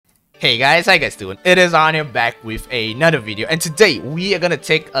Hey guys, how you guys doing? It is Aran back with another video, and today we are gonna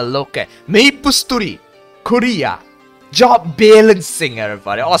take a look at MapleStory Korea job balancing,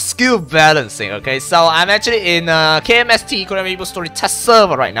 everybody, or skill balancing. Okay, so I'm actually in KMST Korea MapleStory test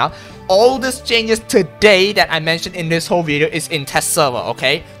server right now. All these changes today that I mentioned in this whole video is in test server.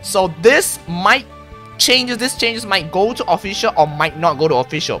 Okay, so these changes might go to official or might not go to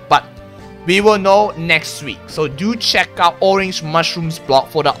official, but we will know next week. So do check out Orange Mushroom's blog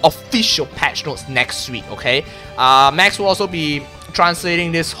for the official patch notes next week, okay? Max will also be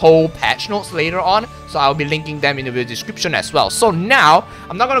translating this whole patch notes later on, so I'll be linking them in the video description as well. So now,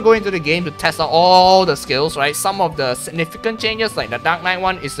 I'm not gonna go into the game to test out all the skills, right? Some of the significant changes, like the Dark Knight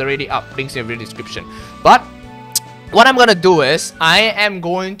one, is already up, links in the video description. But what I'm gonna do is, I am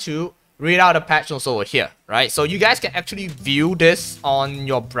going to read out the patch notes over here, right? So you guys can actually view this on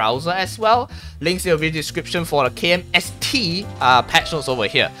your browser as well. Links in the video description for the KMST patch notes over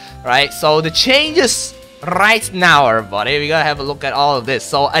here, right? So the changes right now, everybody, we're gonna have a look at all of this.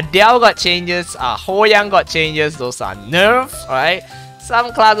 So Adele got changes, Hoyang got changes, those are nerfs, right?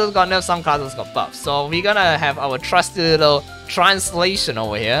 Some classes got nerfs, some classes got buffs. So we're gonna have our trusty little translation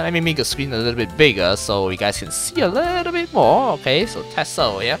over here. Let me make the screen a little bit bigger so you guys can see a little bit more. Okay, so test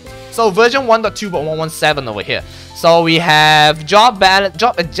over here. So version 1.2.117 over here. So we have job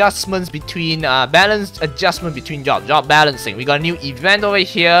adjustments between balance adjustment between job balancing. We got a new event over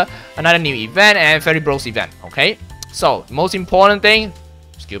here, another new event, and Fairy Bros event. Okay, so most important thing,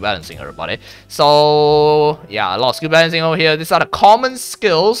 skill balancing, everybody. So yeah, a lot of skill balancing over here. These are the common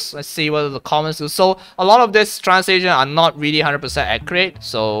skills. Let's see what are the common skills. So a lot of this translation are not really 100% accurate,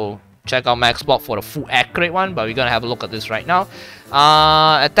 so check out Max blog for the full accurate one, but we're gonna have a look at this right now.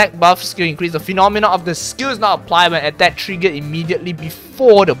 Attack buff skill increase. The phenomena of the skill is not applied when attack triggered immediately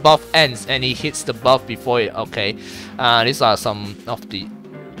before the buff ends and it hits the buff before it. Okay, these are some of the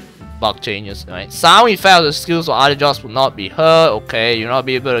bug changes, right? Sound effect of the skills or other jobs will not be heard. Okay, you'll not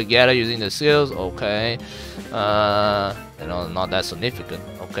be able to gather using the skills. Okay, you know, not that significant.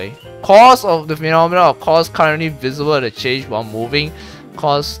 Okay, cause of the phenomena of cause currently visible at the change while moving.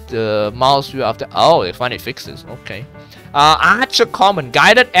 Cause the mouse view after. Oh, they finally fixed this. Okay. Archer common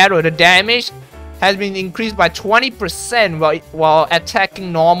guided arrow. The damage has been increased by 20% while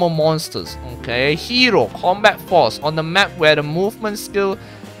attacking normal monsters. Okay. Hero combat force on the map where the movement skill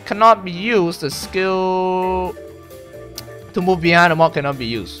cannot be used. The skill to move behind the mob cannot be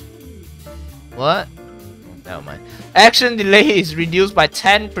used. What? Never mind. Action delay is reduced by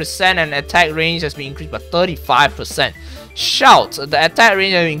 10% and attack range has been increased by 35%. Shout, the attack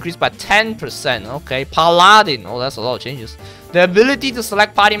range has increased by 10%. Okay, Paladin. Oh, that's a lot of changes. The ability to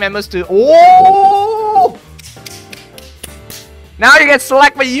select party members to. Oh! Now you can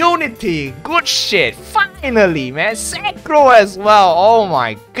select for Unity. Good shit. Finally, man. Sacro as well. Oh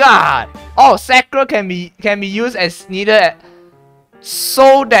my god. Oh, Sacro can be used as needed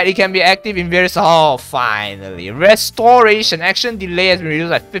so that it can be active in various. Oh, finally. Restoration. Action delay has been reduced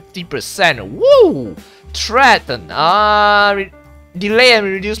by 50%. Woo! Threaten. Delay has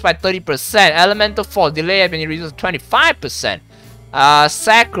been reduced by 30%. Elemental force. Delay has been reduced by 25%.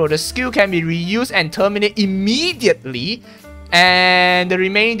 Sacro. The skill can be reused and terminate immediately. And the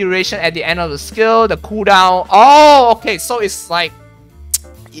remaining duration at the end of the skill. The cooldown. Oh, okay. So it's like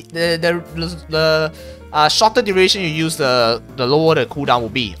the shorter duration you use, the lower the cooldown will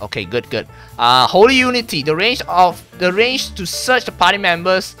be. Okay, good. Holy Unity. The range to search the party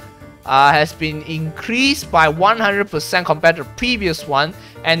members has been increased by 100% compared to the previous one,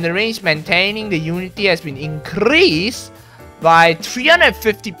 and the range maintaining the unity has been increased by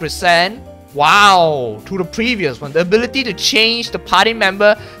 350%. Wow, to the previous one. The ability to change the party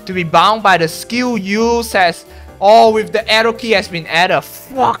member to be bound by the skill used has. Oh, with the arrow key has been added.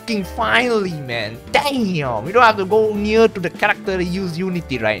 Fucking finally, man. Damn, we don't have to go near to the character to use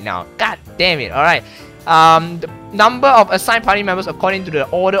Unity right now. God damn it. Alright. The number of assigned party members according to the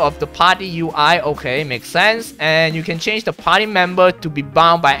order of the party UI. Okay, makes sense. And you can change the party member to be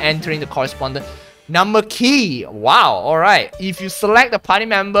bound by entering the corresponding number key. Wow, alright. If you select the party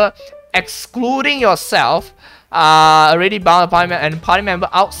member excluding yourself, already bound party member, and party member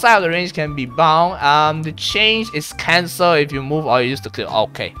outside of the range can be bound. The change is cancelled if you move or you use the clip.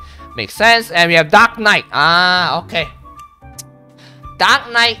 Okay, makes sense. And we have Dark Knight. Okay. Dark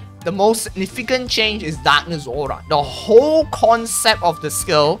Knight, the most significant change is Darkness Aura. The whole concept of the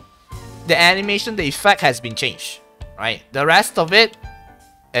skill, the animation, the effect has been changed, right? The rest of it,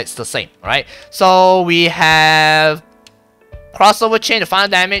 it's the same, right? So we have crossover chain. The final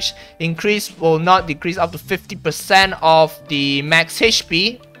damage increase will not decrease up to 50% of the max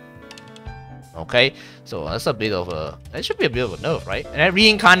HP. Okay, So that's a bit of a, that should be a bit of a nerf, right? And then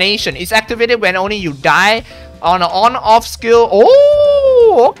reincarnation is activated when only you die on an on-off skill.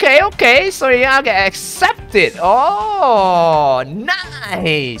 Oh, okay. So you get accepted. Oh,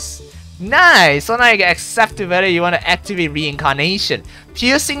 nice. So now you get accepted whether you want to activate reincarnation.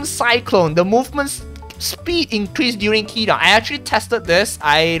 Piercing cyclone. The movement speed increased during keydown. I actually tested this.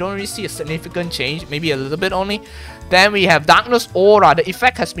 I don't really see a significant change. Maybe a little bit only. Then we have darkness aura. The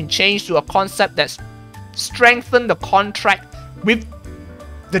effect has been changed to a concept that's strengthen the contract with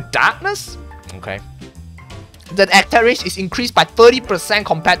the darkness. Okay. The attack range is increased by 30%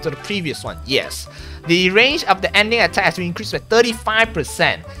 compared to the previous one. Yes. The range of the ending attack has been increased by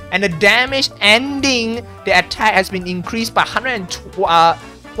 35%. And the damage ending the attack has been increased by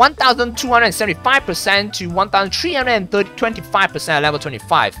 1,275% to 1,325% at level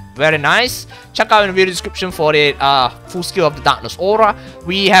 25. Very nice. Check out in the video description for the full skill of the Darkness Aura.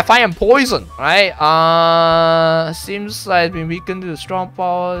 We have Fire and Poison, right? Seems like it's been weakened to the strong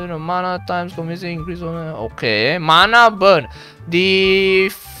power. You know, mana times convincing increase. Okay, mana burn. The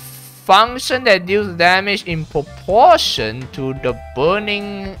function that deals damage in proportion to the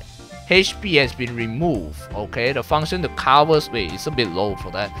burning HP has been removed. Okay, the function that covers, wait, it's a bit low for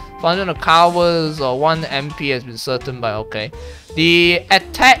that. Function that covers 1 MP has been certain by, okay. The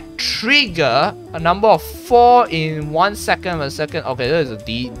attack trigger, a number of 4 in 1 second per second. Okay, there's a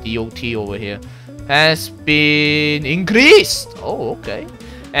DOT over here. Has been increased. Oh, okay.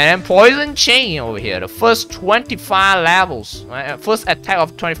 And then poison chain over here. The first 25 levels, right? First attack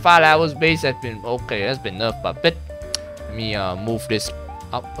of 25 levels base has been, okay, has been nerfed a bit. Let me move this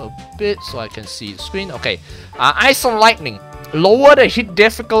up a bit so I can see the screen. Okay, Ice and Lightning. Lower the hit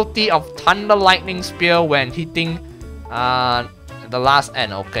difficulty of Thunder Lightning Spear when hitting the last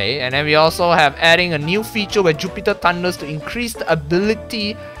end. Okay, and then we also have adding a new feature where Jupiter Thunders to increase the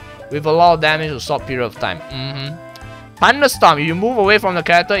ability with a lot of damage for a short period of time. Thunderstorm. If you move away from the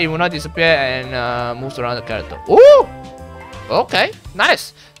character, it will not disappear and moves around the character. Ooh! Okay,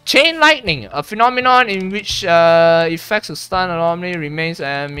 nice. Chain Lightning, a phenomenon in which effects of stun normally remains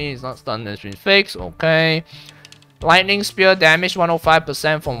enemy is not stunned has been fixed. Okay. Lightning Spear damage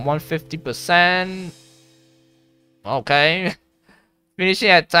 105% from 150%. Okay.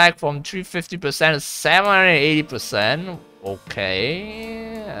 Finishing attack from 350% to 780%.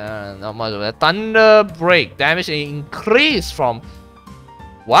 Okay. Not much of that. Thunder Break damage increased from,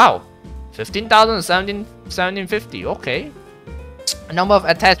 wow, 15,000 to 1750. Okay. Number of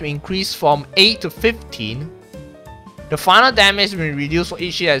attacks will increase from 8 to 15. The final damage will be reduced for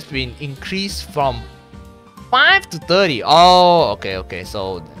each year has been increased from 5 to 30. Oh, okay.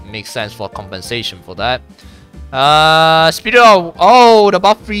 So it makes sense for compensation for that. Spirit of, oh, the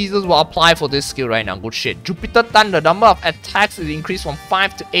buff freezes will apply for this skill right now. Good shit. Jupiter Thunder, number of attacks is increased from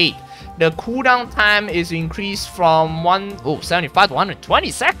 5 to 8. The cooldown time is increased from 75 to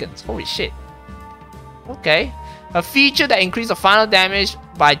 120 seconds. Holy shit. Okay. A feature that increases the final damage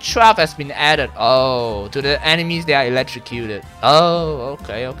by 12 has been added. Oh, to the enemies they are electrocuted. Oh,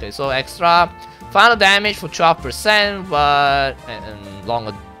 okay. So extra final damage for 12%, but and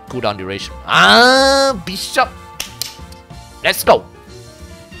longer cooldown duration. Bishop. Let's go.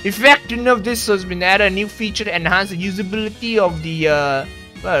 Effective of this has been added. A new feature to enhance the usability of the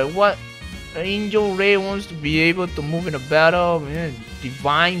what Angel Ray wants to be able to move in a battle.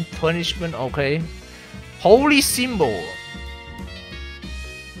 Divine Punishment. Okay. Holy Symbol.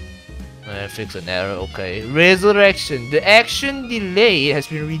 Fix an error. Okay. Resurrection. The action delay has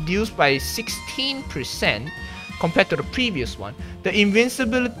been reduced by 16% compared to the previous one. The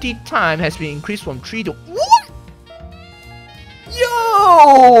invincibility time has been increased from 3 to... What?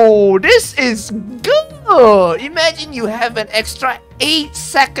 Yo! This is good! Imagine you have an extra 8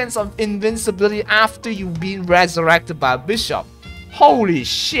 seconds of invincibility after you've been resurrected by a bishop. Holy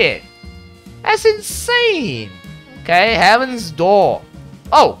shit! That's insane! Okay, Heaven's Door.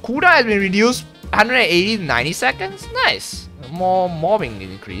 Oh, cooldown has been reduced 180 to 90 seconds. Nice. More mobbing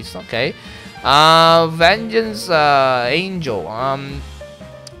increase. Okay. Vengeance Angel.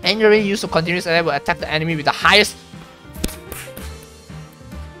 Angel used to continuous attack will attack the enemy with the highest.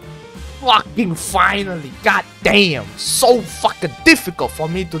 Fucking finally, god damn, so fucking difficult for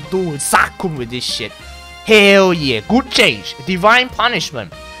me to do Sakun with this shit. Hell yeah, good change. Divine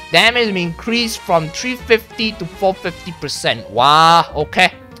Punishment. Damage will increase from 350 to 450%. Wow,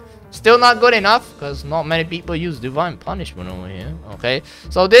 okay. Still not good enough, because not many people use Divine Punishment over here. Okay,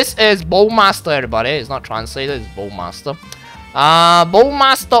 so this is Bowmaster, everybody. It's not translated, it's Bowmaster.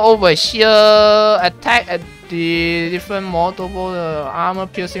 Bowmaster over here. Attack at the different multiple armor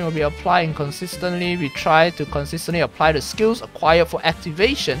piercing will be applied inconsistently. We try to consistently apply the skills acquired for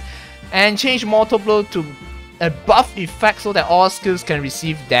activation And change Mortal Blow to a buff effect so that all skills can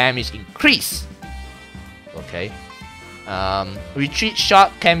receive damage increase. Okay. Retreat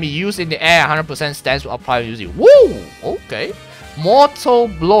shot can be used in the air. 100% stance will apply using. Woo! Okay. Mortal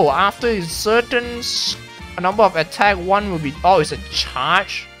Blow. After a certain number of attack, one will be. Oh, it's a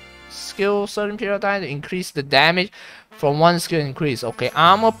charge skill. Certain period of time to increase the damage from one skill increase. Okay.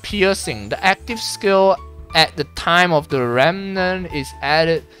 Armor Piercing. The active skill at the time of the remnant is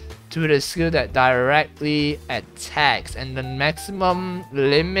added to the skill that directly attacks, and the maximum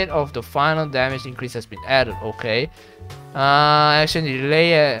limit of the final damage increase has been added. Okay. Action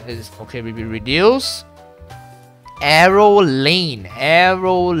delay is okay. Will be reduced. Arrow lane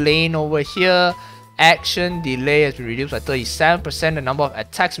over here. Action delay has been reduced by 37%. The number of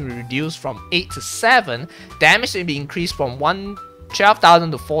attacks will be reduced from 8 to 7. Damage will be increased from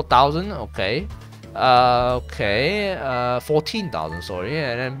 12,000 to 4,000. Okay. 14,000, sorry,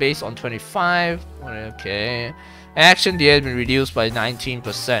 and then based on 25. Okay. Action delay has been reduced by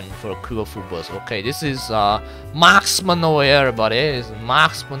 19% for a quiver burst. Okay, this is Marksman over here, everybody. It's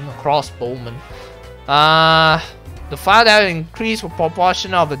Marksman, Crossbowman. The fire damage increase for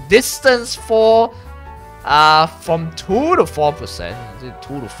proportion of the distance for from 2 to 4%. Is it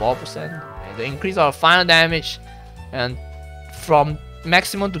 2 to 4%? Okay, the increase of final damage and from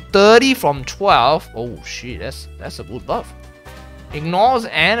maximum to 30 from 12. Oh shit, that's a good buff. Ignores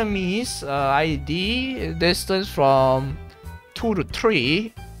enemies ID distance from 2 to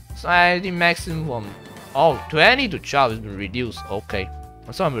 3. So ID maximum from 20 to 12 has been reduced. Okay,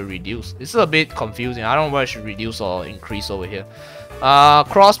 so I'm reduced. This is a bit confusing. I don't know whether I should reduce or increase over here.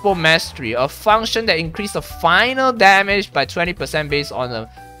 Crossbow Mastery, a function that increases the final damage by 20% based on the.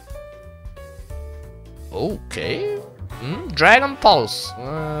 Okay. Dragon Pulse.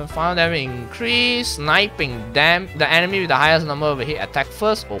 Final damage increase. Sniping. The enemy with the highest number of hit attack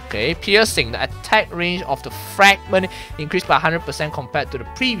first. Okay. Piercing. The attack range of the fragment increased by 100% compared to the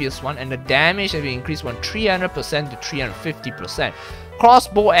previous one, and the damage has been increased from 300% to 350%.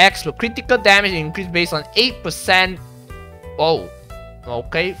 Crossbow X. The critical damage increased based on 8%. Oh.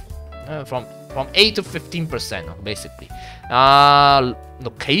 Okay. From 8 to 15% basically.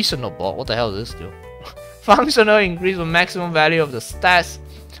 Locational block. What the hell is this dude? Functional increase the maximum value of the stats.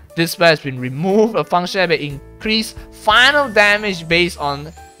 This spell has been removed. A function that increase final damage based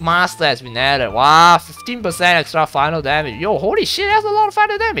on master has been added. Wow, 15% extra final damage. Yo, holy shit, that's a lot of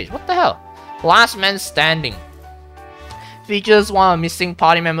final damage. What the hell? Last man standing. Features one of missing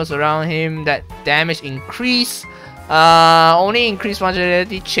party members around him. That damage increase. Only increase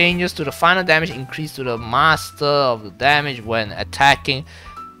functionality changes to the final damage increase to the master of the damage when attacking.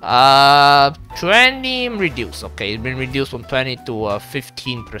 20 reduced. Okay, it's been reduced from 20 to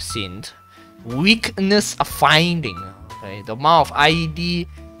 15%. Weakness finding. Okay, the amount of IED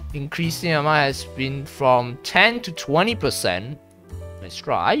increasing amount has been from 10 to 20%.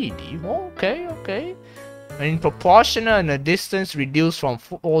 Extra IED. Oh, okay. In proportional and the distance reduced from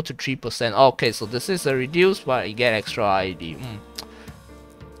 4 to 3%. Okay, so this is a reduced, but you get extra IED.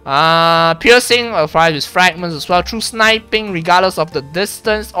 Piercing applies with fragments as well. Through sniping, regardless of the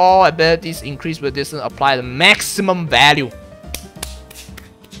distance, all abilities increase with distance apply the maximum value.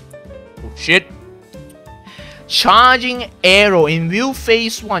 Oh shit. Charging arrow. In view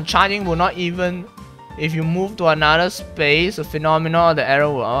phase 1, charging will not even if you move to another space. The phenomenon of the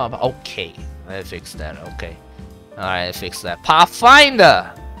arrow will okay. I fixed that. Okay. Alright, I fixed that.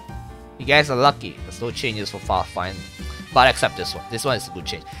 Pathfinder. You guys are lucky. There's no changes for Pathfinder. But except this one. This one is a good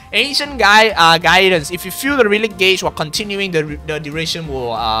change. Ancient Guidance. If you feel the relic gauge while continuing, the duration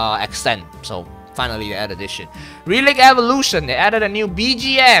will extend. So finally they added this shit. Relic Evolution. They added a new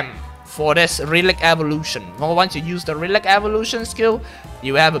BGM for this Relic Evolution. Once you use the Relic Evolution skill,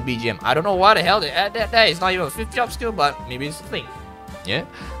 you have a BGM. I don't know why the hell they added that. It's not even a 5th job skill, but maybe it's a thing. Yeah.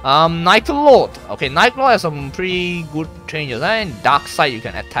 Night Lord. Okay, Night Lord has some pretty good changes. And Dark Side you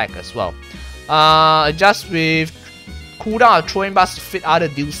can attack as well. Adjust with cooldown of throwing bars to fit other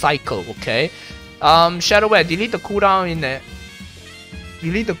deal cycle. Okay. Shadow Wear. Delete the cooldown in the.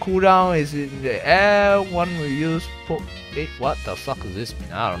 Delete the cooldown is in the air. One will use. What the fuck is this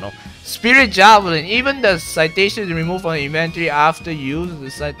mean? I don't know. Spirit Javelin. Even the citation is removed from the inventory after use. The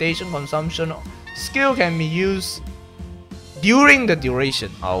citation consumption skill can be used during the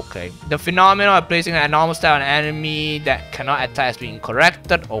duration. Okay. The phenomenon of placing an abnormal stat on an enemy that cannot attack has been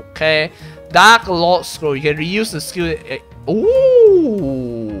corrected. Okay. Dark Lord Scroll. You can reuse the skill.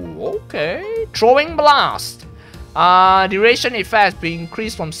 Ooh. Okay. Throwing Blast. Duration effect has been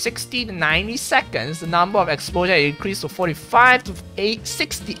increased from 60 to 90 seconds. The number of exposure increased to 45 to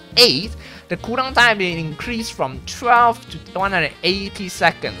 68. The cooldown time being increased from 12 to 180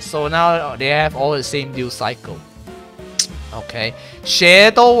 seconds. So now they have all the same deal cycle. Okay.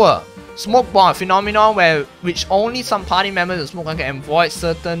 Shadow Smoke bomb phenomenon which only some party members of Smoke can avoid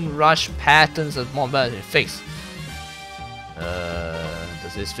certain rush patterns of bombers and fix.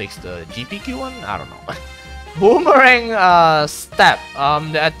 Does this fix the GPQ one? I don't know. Boomerang step.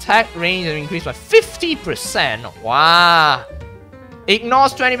 The attack range has increased by 50%. Wow.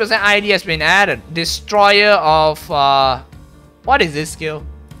 Ignores 20% ID has been added. Destroyer of what is this skill?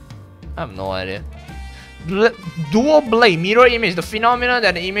 I have no idea. Dual blade mirror image. The phenomenon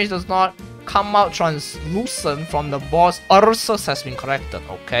that the image does not come out translucent from the boss Ursus has been corrected.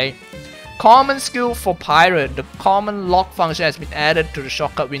 Okay. Common skill for pirate. The common lock function has been added to the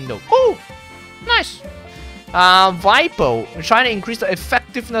shortcut window. Oh, nice. Viper. We're trying to increase the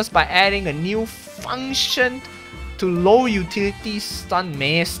effectiveness by adding a new function to low utility stun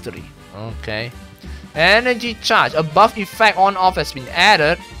mastery. Okay. Energy charge. A buff effect on off has been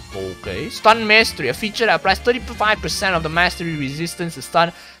added. Okay. Stun mastery. A feature that applies 35% of the mastery resistance to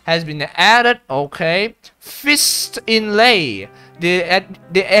stun has been added. Okay. Fist inlay. The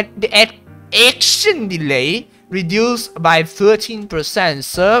action delay reduced by 13%.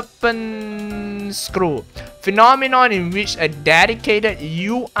 Serpent screw. Phenomenon in which a dedicated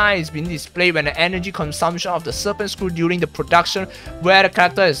UI is being displayed when the energy consumption of the serpent screw during the production where the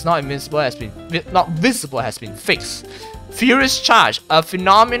character is not visible has been fixed. Furious charge. A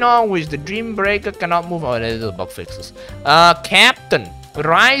phenomenon which the dream breaker cannot move. Oh, there's the bug fixes. Captain.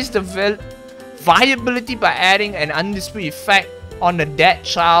 Rise the viability by adding an undisputed effect on the dead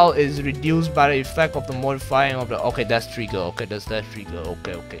child is reduced by the effect of the modifying of the. Okay, that's trigger. Okay, that's that trigger.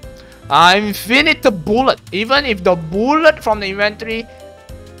 Okay, okay. Infinite bullet. Even if the bullet from the inventory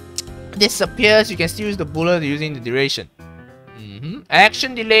disappears, you can still use the bullet using the duration.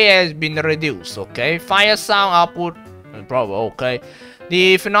 Action delay has been reduced. Okay. Fire sound output. Probably okay.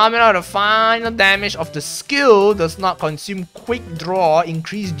 The phenomenon of the final damage of the skill does not consume quick draw.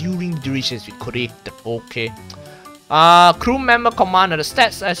 Increase during duration has been corrected. Okay. Crew member commander. The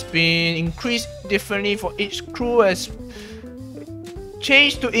stats has been increased differently for each crew as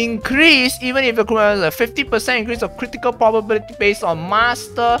changed to increase even if the crew has a 50% increase of critical probability based on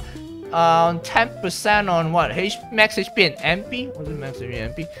master, 10% on what? Max HP and MP? What's it max HP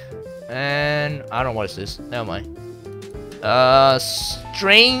and MP? And I don't know what is this. Never mind.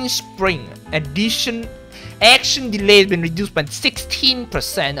 Strange spring addition. Action delay has been reduced by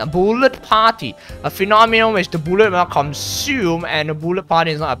 16%. A bullet party. A phenomenon which the bullet will not consume and the bullet party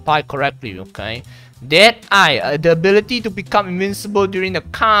is not applied correctly. Okay. Dead Eye, the ability to become invincible during the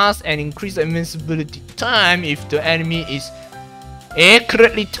cast and increase the invincibility time if the enemy is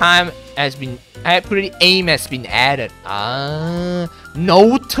accurately timed has been aim has been added.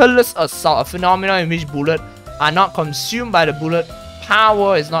 Nautilus assault, a phenomenon in which bullets are not consumed by the bullet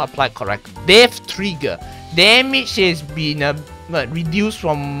power is not applied correctly. Death trigger, damage has been reduced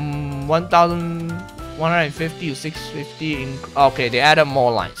from 1150 to 650. Okay, they added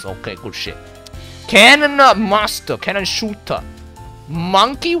more lines. Okay, good shit. Cannon Master, Cannon Shooter.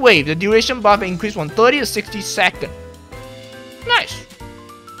 Monkey Wave, the duration buff increased from 30 to 60 seconds. Nice.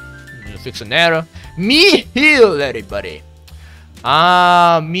 Fix an error. Mihile, everybody.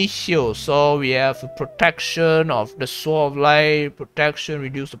 Mihile. So we have protection of the Sword of Light. Protection,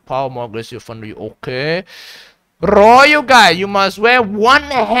 reduce the power, more aggressive under you. Okay. Royal Guy, you must wear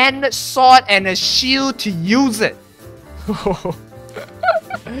one-handed sword and a shield to use it.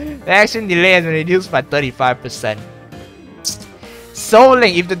 The action delay has been reduced by 35%. Soul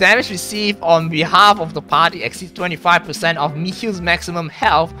Link, if the damage received on behalf of the party exceeds 25% of Mihile's maximum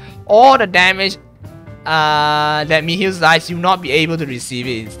health, or the damage that Mihile dies, you will not be able to receive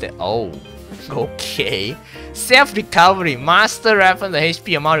it instead. Oh, okay. Self-recovery, master reference the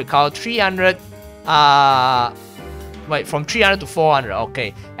HP amount recovered 300. From 300 to 400.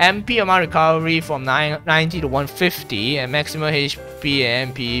 Okay. MP amount recovery from 90 to 150, and maximum HP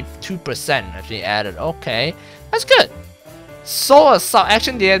and MP 2% actually added. Okay, that's good. Soul Assault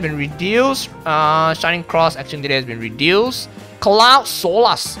action delay has been reduced. Shining Cross action delay has been reduced. Cloud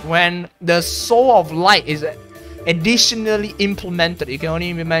Solace, when the Soul of Light is additionally implemented, you can only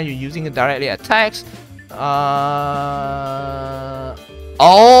implement you using it directly attacks.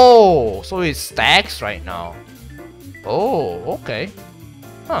 Oh, so it stacks right now. Oh, okay.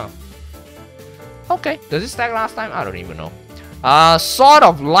 Huh. Okay. Does it stack last time? I don't even know. Sword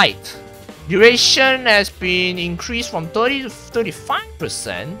of Light. Duration has been increased from 30 to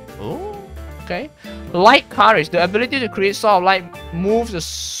 35%. Oh, Okay. Light courage. The ability to create sword of light moves the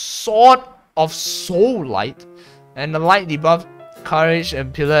sword of soul light. And the light debuff courage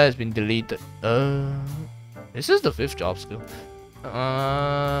and pillar has been deleted. This is the 5th job skill.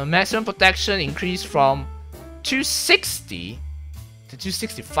 Maximum protection increased from 260 to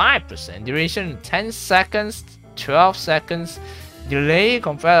 265%. Duration 10 seconds, 12 seconds. Delay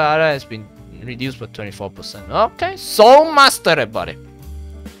compared to other has been reduced by 24%. Okay, Soul Master, everybody.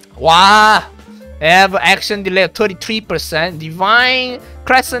 Wow. They have action delay of 33%. Divine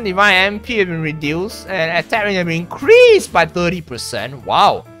Crescent Divine MP have been reduced, and attack range have been increased by 30%.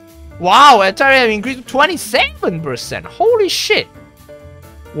 Wow. Wow, attack range have increased to 27%. Holy shit.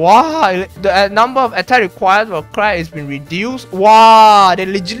 Wow, the number of attack required for cry has been reduced. Wow, they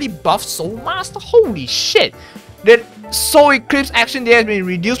literally buffed Soul Master. Holy shit. The Soul Eclipse action delay has been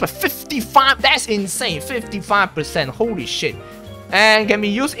reduced by 55. That's insane. 55%. Holy shit. And can be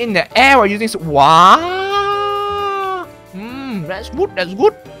used in the air or using. Wow. That's good. That's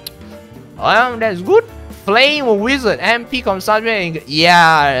good. That's good. Flame Wizard MP consumption.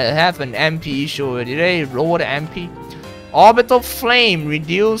 Yeah, I have an MP issue. Did they lower the MP? Orbital Flame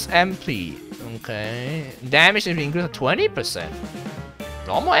reduce MP. Okay. Damage has been increased to 20%.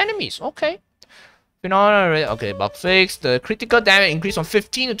 Normal enemies. Okay. Phenomenal. Okay. Bug fix. The critical damage increased from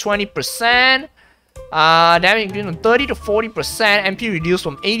 15 to 20%. Damage increased from 30 to 40%. MP reduced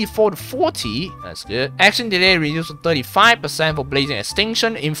from 84 to 40. That's good. Action delay reduced to 35% for Blazing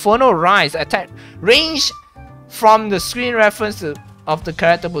Extinction. Infernal Rise. Attack range from the screen reference of the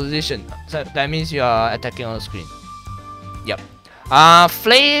character position. So that means you are attacking on the screen. Yep.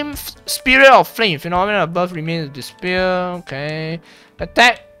 Flame Spirit of Flame. Phenomenon above remains disappear. Okay.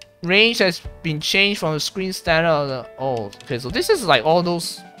 Attack range has been changed from the screen standard of the. Oh, okay. So this is like all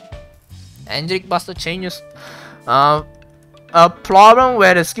those Angelic Buster changes. A problem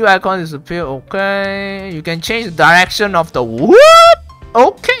where the skill icon disappear. Okay. You can change the direction of the whoop.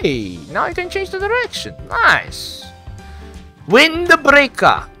 Okay. Now you can change the direction. Nice.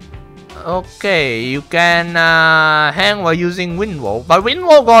 Windbreaker. Okay, you can hang while using Eunwol, but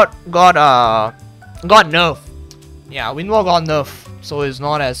Eunwol got nerfed. Yeah, Eunwol got nerfed, so it's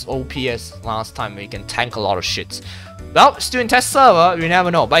not as OP as last time. You can tank a lot of shit. Well, still in test server, we never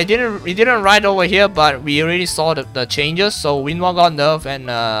know. But it didn't write over here, but we already saw the changes. So Eunwol got nerfed, and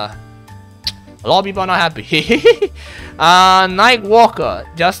a lot of people are not happy. Night Walker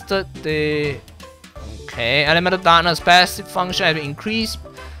adjusted the Elemental Darkness passive function has been increased.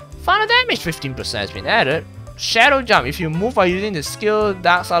 Final damage 15% has been added. Shadow Jump. If you move while using the skill,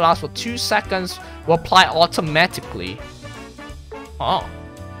 Dark Side lasts for 2 seconds. Will apply automatically. Oh.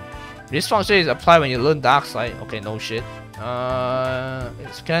 This function is applied when you learn Dark Side. Okay, no shit.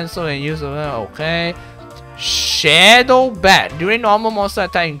 It's cancelled and use of it. Okay. Shadow Bat. During normal monster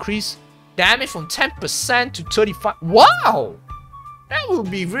attack, increase damage from 10% to 35%. Wow! That would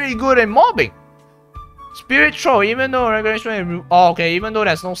be really good in mobbing. Spirit Throw, even though regulation, even though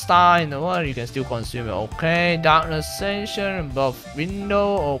there's no star in the world, you can still consume it. Okay, Darkness Ascension above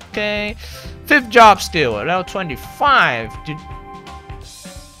window. Okay, 5th job skill, level 25.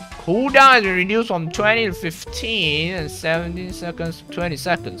 Cooldown has been reduced from 20 to 15 and 17 seconds to 20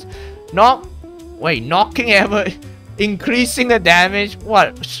 seconds. Knocking ever increasing the damage.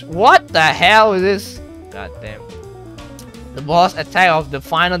 What the hell is this? God damn. The boss attack of the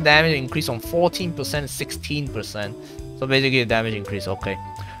final damage increased from 14% to 16%. So basically the damage increase. Okay.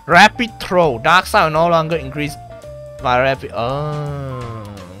 Rapid Throw. Dark Side will no longer increase by rapid. Oh,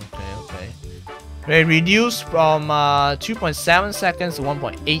 okay. They reduced from 2.7 seconds to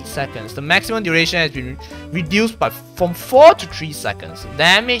 1.8 seconds. The maximum duration has been reduced from 4 to 3 seconds.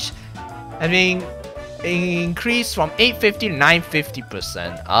 Damage has been increased from 850 to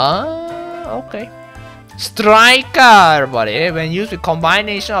 950%. Okay. Striker, everybody. When used with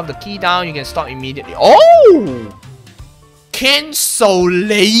combination of the key down, you can stop immediately. Oh!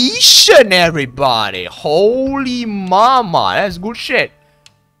 Cancellation, everybody. Holy mama. That's good shit.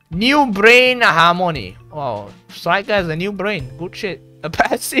 New Brain Harmony. Wow. Striker has a new brain. Good shit. A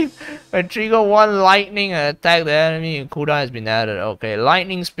passive. When trigger one lightning and attack the enemy, cooldown has been added. Okay.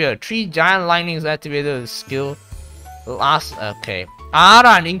 Lightning Spear. 3 giant lightnings activated with skill. Okay.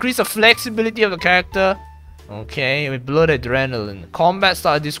 Aran. Increase the flexibility of the character. Okay, with Blood Adrenaline. Combat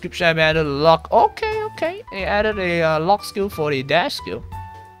style description have added a lock. Okay. They added a lock skill for the dash skill.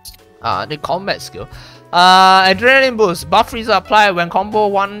 The combat skill. Adrenaline boost. Buff freezer applied when combo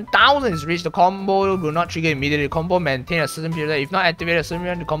 1000 is reached. The combo will not trigger immediately. The combo maintain a certain period. If not activated a certain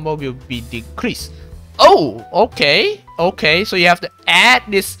period, the combo will be decreased. Oh, okay. So you have to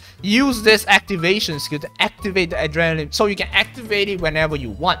use this activation skill to activate the adrenaline. So you can activate it whenever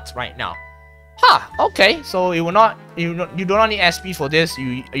you want right now. Huh, okay, so it will not, you do not need SP for this.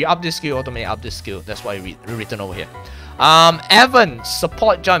 You up this skill, automatically up this skill. That's why we written over here. Evan,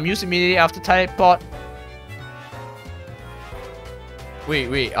 support jump, use immediately after teleport.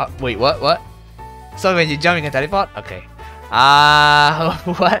 Wait, what? So when you jump, you can teleport? Okay.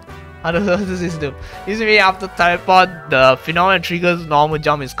 What? How does this do? Usually after teleport, the phenomenon triggers normal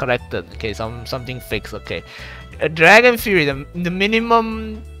jump is corrected. Okay, something fixed. Okay. Dragon Fury, the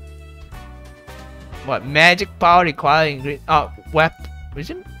minimum magic power required weapon.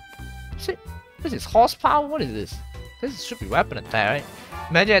 Is it? This is horsepower? What is this? This should be weapon attack, right?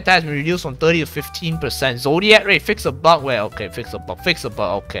 Magic attack has been reduced from 30 to 15%. Zodiac rate, fix a bug. Well, okay, fix a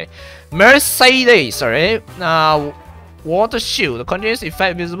bug. Okay. Mercedes, sorry. Water shield. The continuous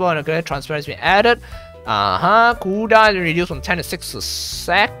effect visible on the great transparency added. Cooldown has been reduced from 10 to 6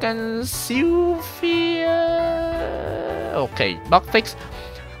 seconds. Sylphia. Okay, bug fix.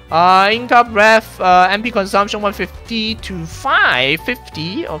 Inca breath. MP consumption 150 to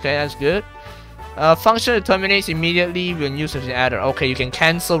 550. Okay, that's good. Function terminates immediately when use is added. Okay, you can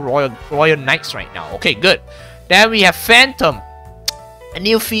cancel Royal Knights right now. Okay, good. Then we have Phantom. A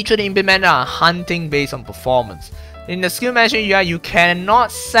new feature to implement hunting based on performance. In the skill management UI, you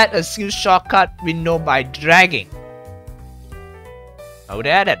cannot set a skill shortcut window by dragging. Oh, they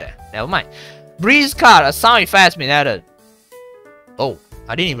added that. Never mind. Breeze card, a sound effect has been added. Oh,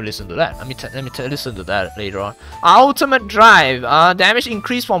 I didn't even listen to that. Let me listen to that later on. Ultimate drive, damage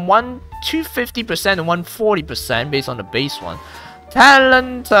increased from 1 to 50% to 140% based on the base one.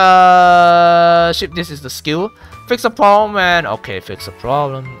 Talent ship. This is the skill. Fix a problem and okay, fix a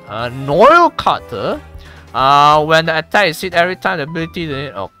problem. Noil cutter. When the attack is hit every time the ability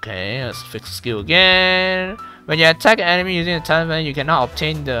to okay, let's fix the skill again. When you attack an enemy using a talent, you can now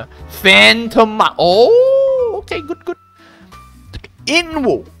obtain the Phantom Mark. Oh, okay, good.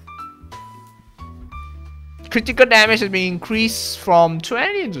 Eunwol. Critical damage has been increased from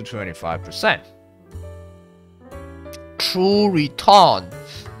 20 to 25%. True return.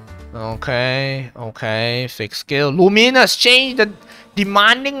 Okay, fix skill. Luminous, change the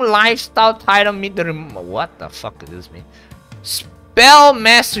demanding lifestyle title meet the what the fuck does this mean? Spell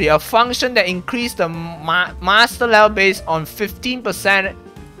mastery, a function that increased the master level based on 15%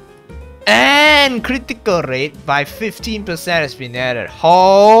 and critical rate by 15% has been added.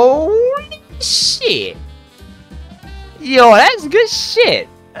 Holy shit! Yo, that's good shit.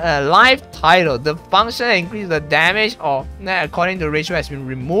 Life title, the function that increases the damage or according to the ratio has been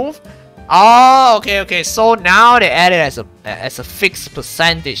removed. Oh, okay. So now they add it as a fixed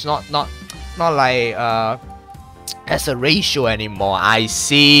percentage, not like as a ratio anymore. I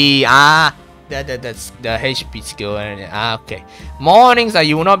see. That's the HP skill. Okay. Mornings that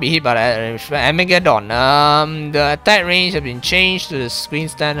you will not be hit by Armageddon. The attack range has been changed to the screen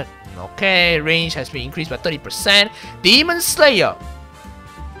standard. Okay, range has been increased by 30%. Demon Slayer.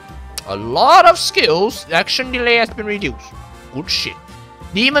 A lot of skills. Action delay has been reduced. Good shit.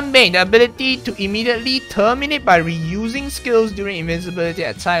 Demon Bane, the ability to immediately terminate by reusing skills during invincibility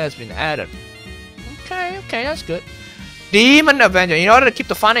attack has been added. Okay, that's good. Demon Avenger, in order to keep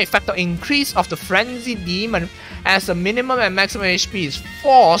the final effect of increase of the Frenzy Demon as the minimum and maximum HP is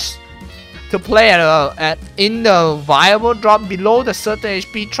forced to play in the viable drop below the certain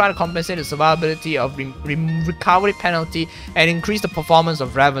HP, try to compensate the survivability of recovery penalty and increase the performance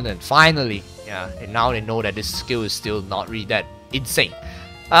of Revenant. Finally, yeah, and now they know that this skill is still not really that insane.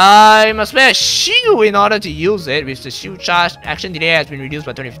 You must play a shield in order to use it. With the shield charge, action delay has been reduced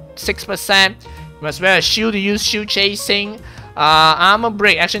by 26%. You must wear a shield to use shield chasing. Armor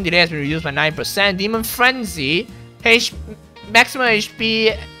break, action delay has been reduced by 9%. Demon Frenzy, maximum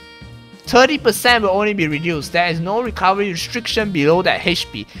HP 30% will only be reduced. There is no recovery restriction below that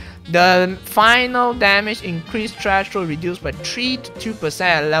HP. The final damage increased threshold reduced by 3 to 2%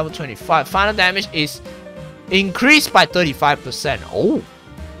 at level 25. Final damage is increased by 35%. Oh,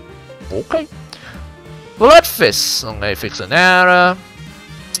 okay. Blood Fist. Okay, fix an error.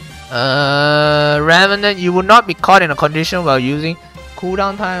 Revenant, you will not be caught in a condition while using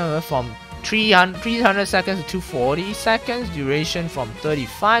cooldown time from 300 seconds to 240 seconds, duration from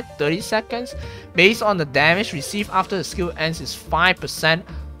 30 seconds. Based on the damage received after the skill ends is 5%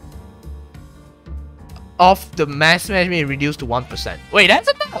 of the maximum HP reduced to 1%. Wait, that's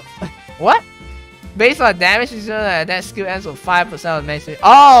enough! What? Based on damage received that skill ends with 5% of the maximum.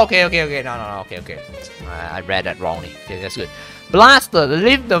 Oh, okay. No, okay. I read that wrongly. Okay, that's good. Blaster,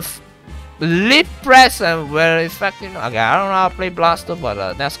 lift press and very effective. Okay, I don't know how to play Blaster,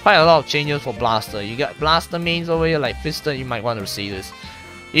 but there's quite a lot of changes for Blaster. You got Blaster mains over here like Piston, you might want to see this.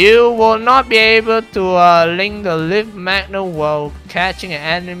 You will not be able to link the lift magnet while catching an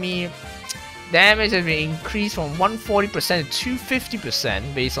enemy. damage has been increased from 140% to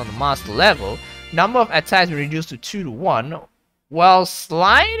 250% based on the master level. Number of attacks reduced to 2 to 1. While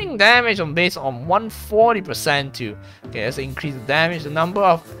sliding damage on based on 140% to, okay, let's increase the damage. The number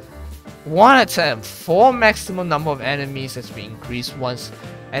of one attack for maximum number of enemies has been increased once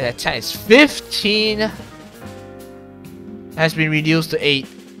an attack is 15 has been reduced to 8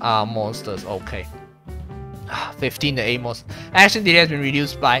 monsters. Okay, 15 to 8 monsters. Action delay has been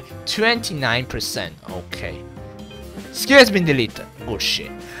reduced by 29%. Okay, skill has been deleted. Good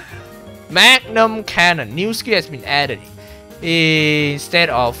shit. Magnum Cannon, new skill has been added instead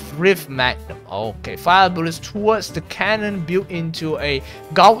of Rift Magnum. Okay, fire bullets towards the cannon built into a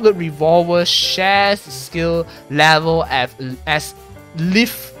gauntlet revolver shares the skill level as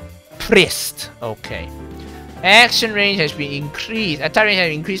Lift Priest. Okay, action range has been increased. Attack range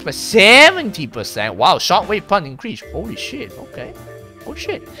has increased by 70%. Wow, shockwave punch increased. Holy shit. Okay, good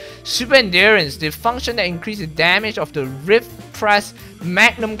shit. Super endurance, the function that increases damage of the Rift Press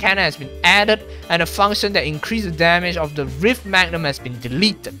Magnum Cannon has been added, and the function that increases damage of the Rift Magnum has been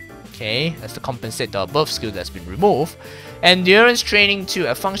deleted. Okay, that's to compensate the above skill that's been removed. Endurance training 2,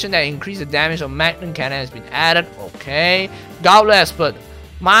 a function that increases damage of Magnum Cannon has been added. Okay, Gauntlet Expert,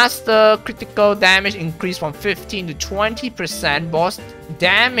 master critical damage increased from 15 to 20%. Boss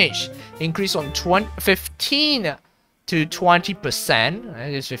damage increased from 15 to 20%.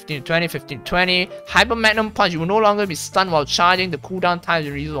 It's 15 to 20, 15 to 20. Hyper Magnum Punch, you will no longer be stunned while charging. The cooldown time is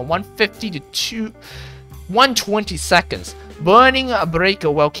reduced from 150 to 120 seconds. Burning a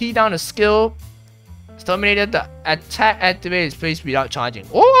breaker, while key down the skill terminated, the attack activated is placed without charging.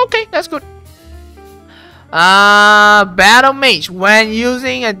 Oh, okay, that's good. Battle Mage, when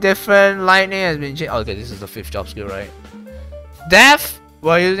using a different lightning has been changed. Okay, this is the 5th job skill, right? Death,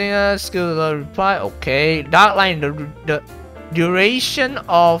 while using a skill reply. Okay, Dark Line, the duration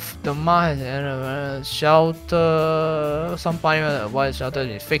of the shelter. Some party avoid shelter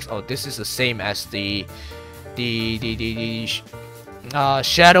is fixed. Oh, this is the same as the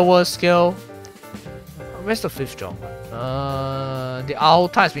Shadower skill. Where's the 5th job? The Owl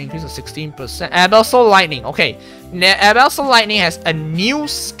Tide has been increased to 16%. Abyssal Lightning. Okay, Abyssal Lightning has a new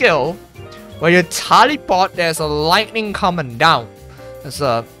skill where you teleport. There's a lightning coming down. There's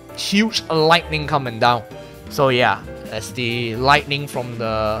a huge lightning coming down. So yeah, that's the lightning from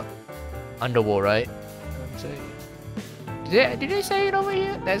the underworld, right? Did they say it over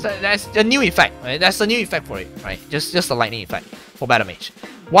here? That's a new effect, right? That's a new effect for it, right? Just the lightning effect for Battle Mage.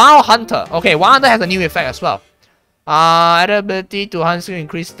 Wild Hunter. Okay, Wild Hunter has a new effect as well. Added ability to hunt skill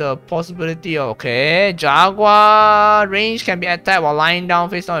increase the possibility. Okay, Jaguar range can be attacked while lying down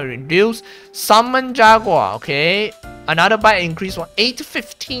face down and reduce. Summon Jaguar. Okay, another bite increase from 8 to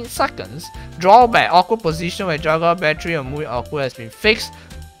 15 seconds. Drawback, awkward position where Jaguar battery or moving awkward has been fixed.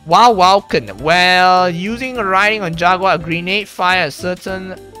 Wild Vulcan, while using a riding on Jaguar, a grenade fire a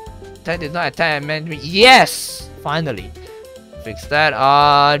certain that did not attack enemy. Yes, finally fix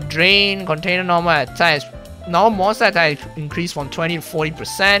that. Drain container normal attack. Normal monster attack increased from 20 to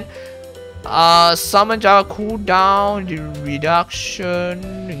 40%. Summon Jaguar cooldown reduction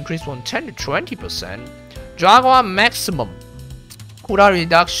increased from 10 to 20%. Jaguar maximum cooldown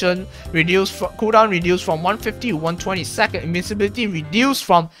reduced from 150 to 120 seconds. Invincibility reduced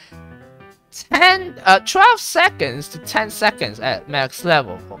from 12 seconds to 10 seconds at max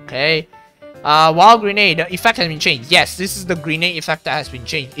level. Okay. Wild Grenade, the effect has been changed. Yes, this is the grenade effect that has been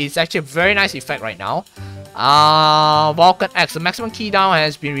changed. It's actually a very nice effect right now. Vulcan X, the maximum cooldown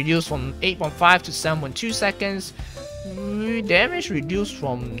has been reduced from 8.5 to 7.2 seconds. Damage reduced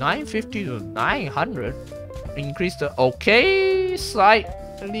from 950 to 900. Increase the okay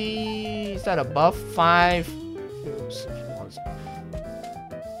slightly. Is that above 5?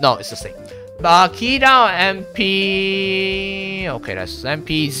 No, it's the same. Cooldown MP. Okay, that's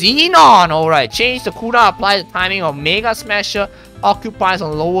MP. Xenon. Alright, change the cooldown. Apply the timing of Mega Smasher. Occupies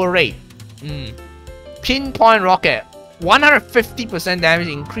on lower rate. Pinpoint Rocket. 150% damage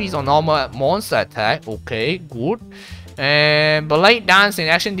increase on normal monster attack. Okay, good. And Blade Dance in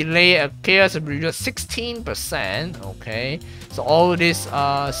action delay appears to reduce 16%. Okay, so all these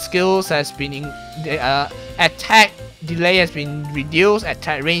skills has been attack delay has been reduced,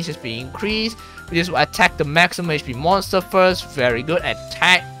 attack range has been increased. This will attack the maximum HP monster first. Very good.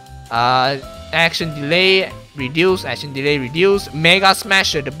 Attack action delay reduce, action delay reduce. Mega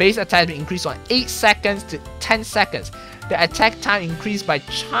Smasher, the base attack has been increased from 8 seconds to 10 seconds. The attack time increased by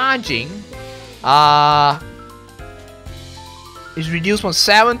charging is reduced from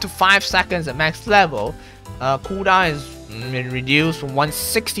 7 to 5 seconds at max level. Cooldown is reduced from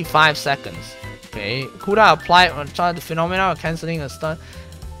 165 seconds. Okay, cooldown applied on the phenomena of cancelling a stun.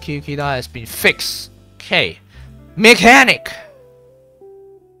 Kida has been fixed. Okay. Magnetic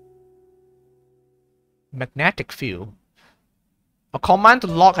field. A command to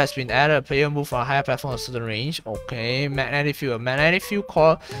lock has been added. A player move from a higher platform to a certain range. Okay. Magnetic field. A magnetic field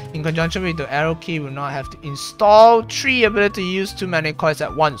called in conjunction with the arrow key will not have to install 3 ability to use 2 magnetic coils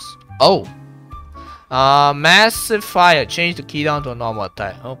at once. Oh. Massive fire. Change the key down to a normal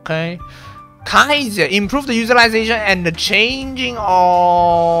attack. Okay. Kaiser. Improve the utilization and the changing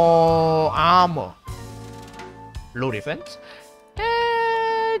of armor. Low defense.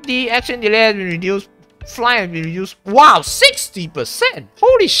 The action delay has been reduced. Flying has been reduced. Wow, 60%!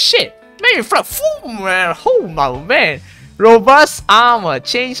 Holy shit! Man, oh my man! Robust armor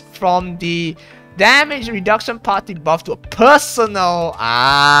changed from the damage reduction party buff to a personal.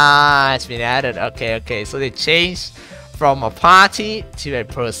 It's been added. Okay. So they changed from a party to a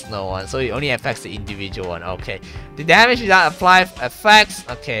personal one. So it only affects the individual one. Okay. The damage without apply effects.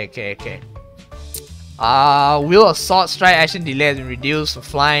 Okay. Wheel of sword strike action delay has been reduced for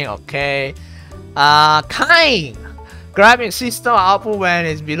flying. Okay. Kain. Grabbing system output when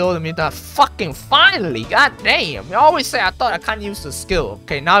it's below the meter. Fucking finally, god damn. You always say I thought I can't use the skill.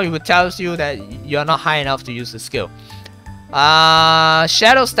 Okay, now it will tell you that you're not high enough to use the skill.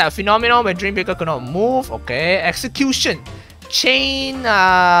 Shadow step phenomenon where Dreambreaker cannot move. Okay, execution. Chain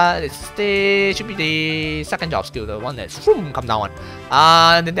should be the second job skill, the one that's come down one.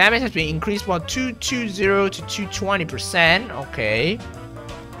 The damage has been increased from 220 to 220%. Okay.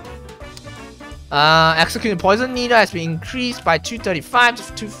 Executing poison needle has been increased by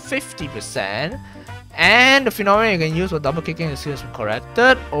 235 to 250%. And the phenomenon you can use for double kicking the skills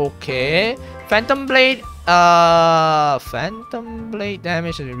corrected. Okay. Phantom blade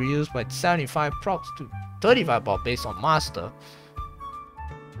damage has been reduced by 75 procs to 35 pop based on master.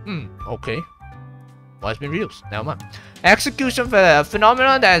 Okay. Well, it's been reduced. Never mind. Execution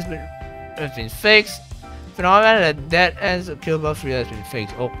phenomenon that has been fixed. Phenomenon that ends a kill buff has been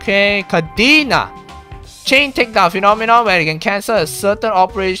fixed. Okay. Cadena. Chain takedown phenomenon where you can cancel a certain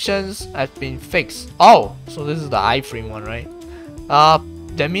operations has been fixed. Oh, so this is the iframe one, right?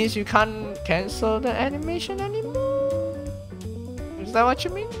 That means you can't cancel the animation anymore? Is that what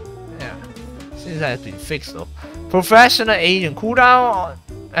you mean? Yeah. Since that has been fixed though. Professional agent cooldown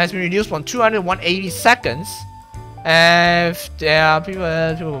has been reduced from 200 to 180 seconds. And if there are people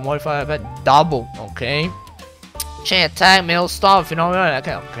will modify that double. Okay. Chain attack, MapleStory phenomenon.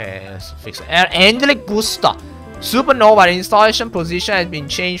 Okay, let's fix it. Angelic Buster. Supernova. The installation position has been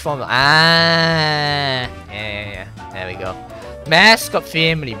changed from yeah. There we go. Mask of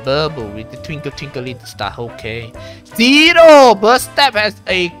Family Bubble with the twinkle little star. Okay. Zero burst step has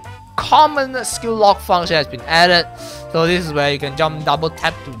a common skill lock function has been added. So this is where you can jump double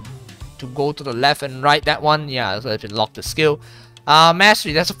tap to go to the left and right. That one, yeah. So it's been locked the skill.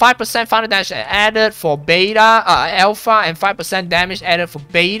 Mastery. There's a 5% final damage added for beta, alpha, and 5% damage added for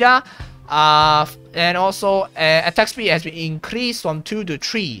beta. And also attack speed has been increased from 2 to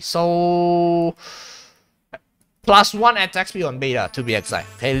 3. So +1 attack speed on beta to be exact.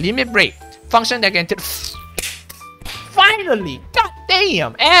 Okay, limit break function that can take. Finally, god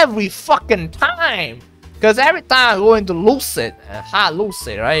damn, every fucking time. Because every time I go into lucid, hard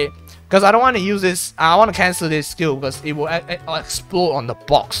lucid, right? Because I don't want to use this, I want to cancel this skill because it will explode on the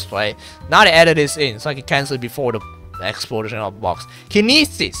box, right? Now they added this in, so I can cancel it before the explosion of the box.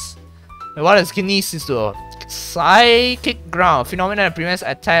 Kinesis. What does Kinesis do? Psychic ground. Phenomenon that prevents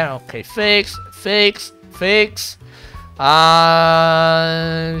attack. Okay, fix. This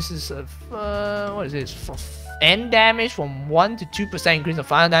is what is this? End damage from 1 to 2% increase of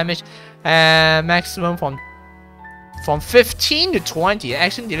final damage, and maximum from 15 to 20.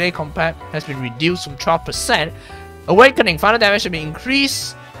 Action delay combat has been reduced from 12%. Awakening final damage has been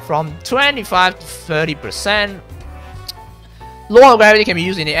increased from 25 to 30%. Lower gravity can be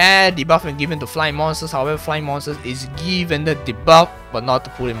used in the air. Debuff and given to flying monsters. However, flying monsters is given the debuff, but not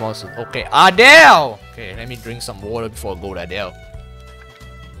to pulling monsters. Okay, Adele. Okay, let me drink some water before I go to Adele.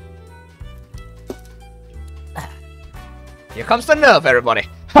 Here comes the nerf, everybody.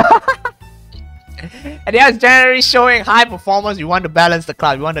 And yeah, it's generally showing high performance. You want to balance the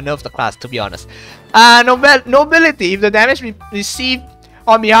class. You want to nerf the class, to be honest. Nobility. If the damage received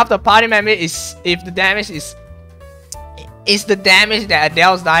on behalf of the party member is the damage that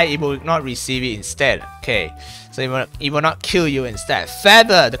Adele's died, it will not receive it instead. Okay, so it will not kill you instead.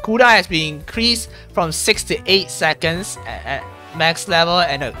 Feather. The cooldown has been increased from 6 to 8 seconds at max level,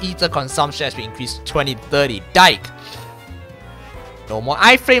 and the ether consumption has been increased to 20-30. Dyke. No more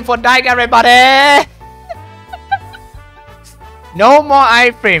iframe for Dyke, everybody! No more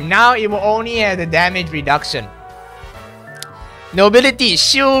iframe. Now it will only have the damage reduction. Nobility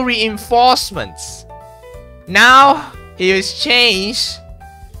shield reinforcements. Now it is changed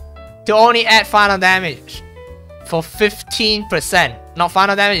to only add final damage for 15%. Not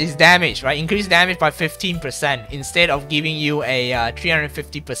final damage, is damage, right? Increase damage by 15% instead of giving you a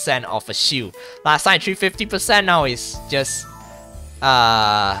 350% of a shield. Last time 350%, now it's just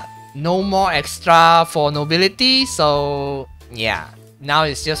no more extra for nobility. So yeah, now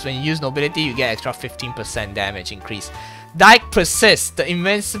it's just when you use nobility, you get extra 15% damage increase. Dyke persists. The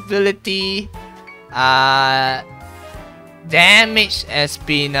invincibility damage has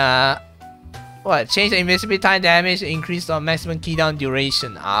been change the invincibility time damage, increase the maximum keydown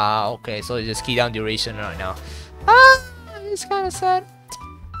duration. Okay, so it's just keydown duration right now. It's kind of sad.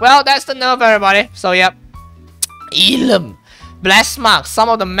 Well, that's the nerf, everybody. So yep. Illium. Blast mark. Some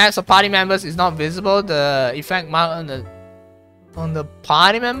of the maps of party members is not visible. The effect mark on the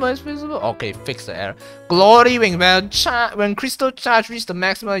party member is visible. Okay, fix the error. Glory wing. When crystal charge reaches the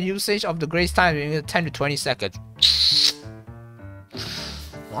maximum usage of the grace time in 10 to 20 seconds.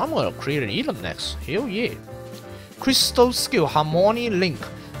 I'm gonna create an Illium next. Hell yeah. Crystal skill. Harmony link.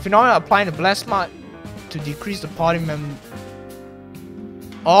 Phenomena applying the blast mark to decrease the party member.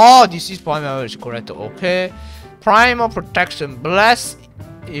 Oh, disease party member is correct. Okay. Primal protection. Blast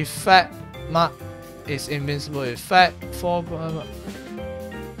effect mark is invincible effect for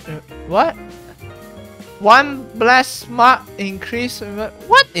what? One blast mark increase.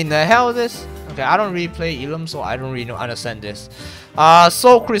 What in the hell is this? Okay, I don't really play Illium, so I don't really understand this.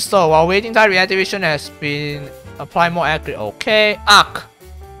 Soul crystal. While waiting time reactivation has been applied more accurate. Okay. Arc.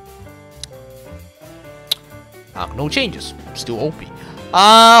 No changes. Still OP.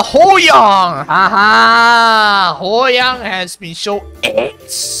 Hoyang. Hoyang has been shown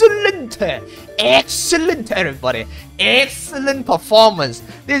excellent. Excellent, everybody. Excellent performance.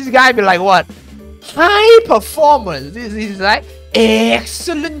 This guy be like what? High performance. This is like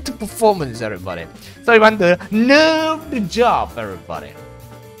excellent performance, everybody. So you want to nerf the job, everybody.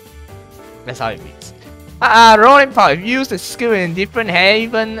 That's how it means. Rolling power. Use the skill in different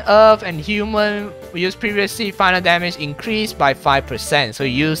Haven, Earth, and Human. We used previously. Final damage increased by 5%. So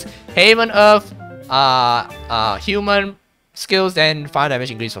you use Haven, Earth, Human skills, then final damage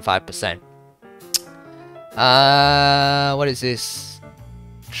increase for 5%. What is this?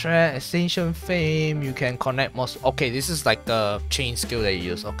 Ascension Fame, you can connect most. Okay, this is like the chain skill that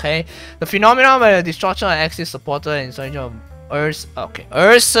you use. Okay, the phenomenon where the destruction of Axis supporter and insurrection of Earth. Okay,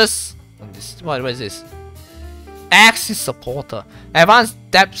 Ursus. What is this? Axis supporter. Advanced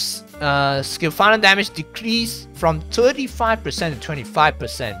depth skill. Final damage decrease from 35% to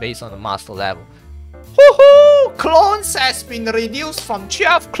 25% based on the master level. Woohoo! Clones has been reduced from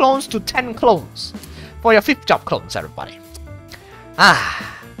 12 clones to 10 clones for your 5th job clones, everybody.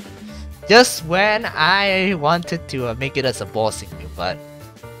 Just when I wanted to make it as a bossing view, but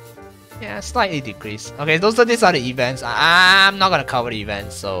yeah, slightly decreased. Okay, these are the events. I'm not gonna cover the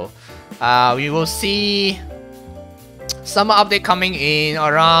events, so we will see summer update coming in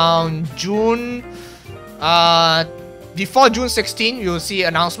around June. Before June 16, you will see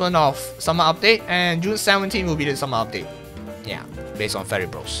announcement of summer update, and June 17 will be the summer update. Yeah, based on Fairy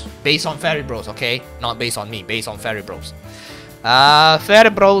Bros. Based on Fairy Bros, okay? Not based on me, based on Fairy Bros. Fairy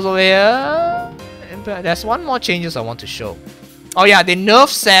Bros over here. There's one more changes I want to show. Oh yeah, they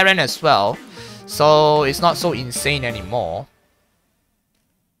nerfed Saren as well, so it's not so insane anymore.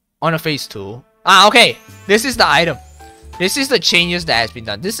 On a phase 2. Okay. This is the item. This is the changes that has been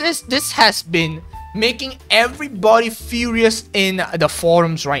done. This has been making everybody furious in the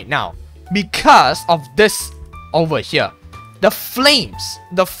forums right now because of this over here. The flames.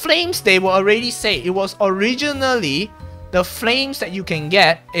 The flames, they will already say it was originally. The flames that you can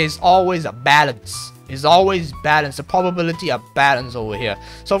get is always a balance. It's always balance. The probability of balance over here.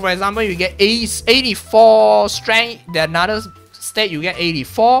 So for example, you get 84 strength. Then another state you get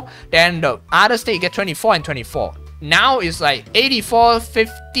 84. Then the other state you get 24 and 24. Now it's like 84,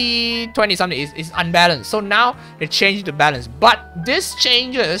 50, 20 something. It's unbalanced. So now they changed the balance. But this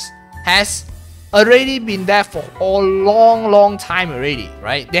changes has already been there for a long time already,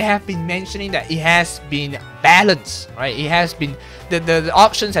 right? They have been mentioning that it has been balanced, right? It has been the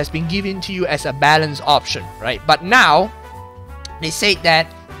options has been given to you as a balanced option, right? But now they say that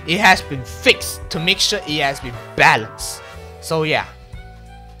it has been fixed to make sure it has been balanced. So yeah,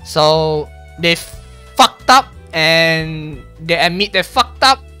 so they fucked up and they admit they fucked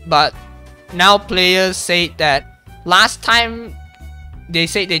up, but now players say that last time they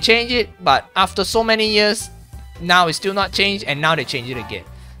say they changed it, but after so many years, now it's still not changed, and now they change it again.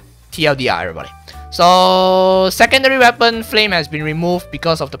 TLDR, everybody. So secondary weapon flame has been removed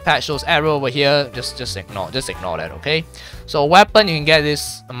because of the patch. Those arrow over here, just ignore that, okay? So weapon, you can get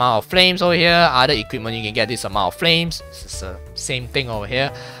this amount of flames over here. Other equipment, you can get this amount of flames. It's the same thing over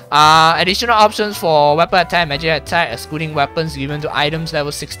here. Additional options for weapon attack, magic attack, excluding weapons given to items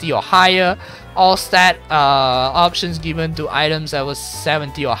level 60 or higher. All stat options given to items level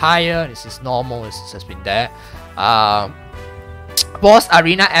 70 or higher. This is normal. This has been there. Boss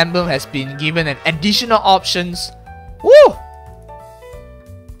Arena Emblem has been given an additional options. Woo!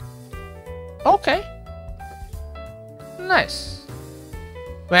 Okay. Nice.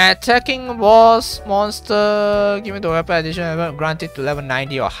 When attacking boss monster, given the weapon addition granted to level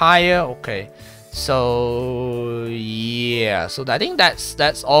 90 or higher. Okay. So yeah. So I think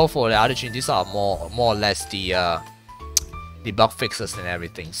that's all for the other changes. These are more or less the bug fixes and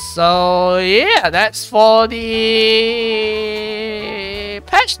everything. So yeah, that's for the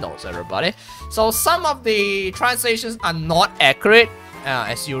patch notes, everybody. So some of the translations are not accurate,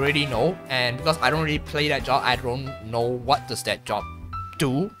 as you already know, and because I don't really play that job, I don't know what does that job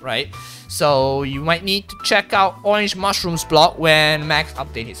do, right? So you might need to check out Orange Mushroom's blog when Max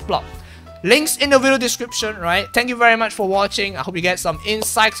updates his blog. Links in the video description, right? Thank you very much for watching. I hope you get some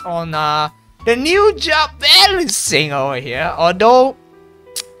insights on the new job balancing over here. Although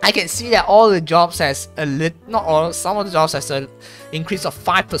I can see that all the jobs has a little, not all, some of the jobs has an increase of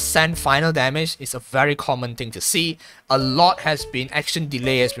 5% final damage. It's a very common thing to see. A lot has been, action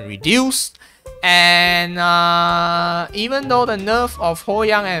delay has been reduced. And even though the nerf of Ho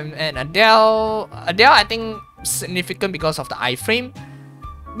Young and Adele I think significant because of the iframe,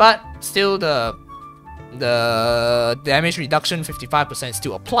 but still the damage reduction 55%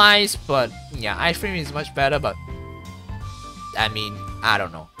 still applies. But yeah, iframe is much better, but I mean, I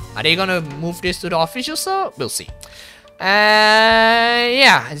don't know. Are they gonna move this to the official server? We'll see.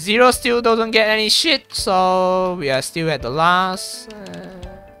 Yeah, Zero still doesn't get any shit, so we are still at the last.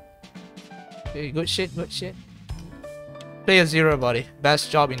 Good shit, good shit. Player Zero, buddy.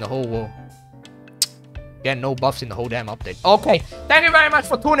 Best job in the whole world. Get no buffs in the whole damn update. Okay, thank you very much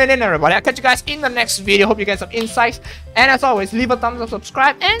for tuning in, everybody. I'll catch you guys in the next video. Hope you get some insights. And as always, leave a thumbs up,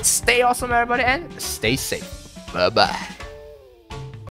 subscribe, and stay awesome, everybody, and stay safe. Bye-bye.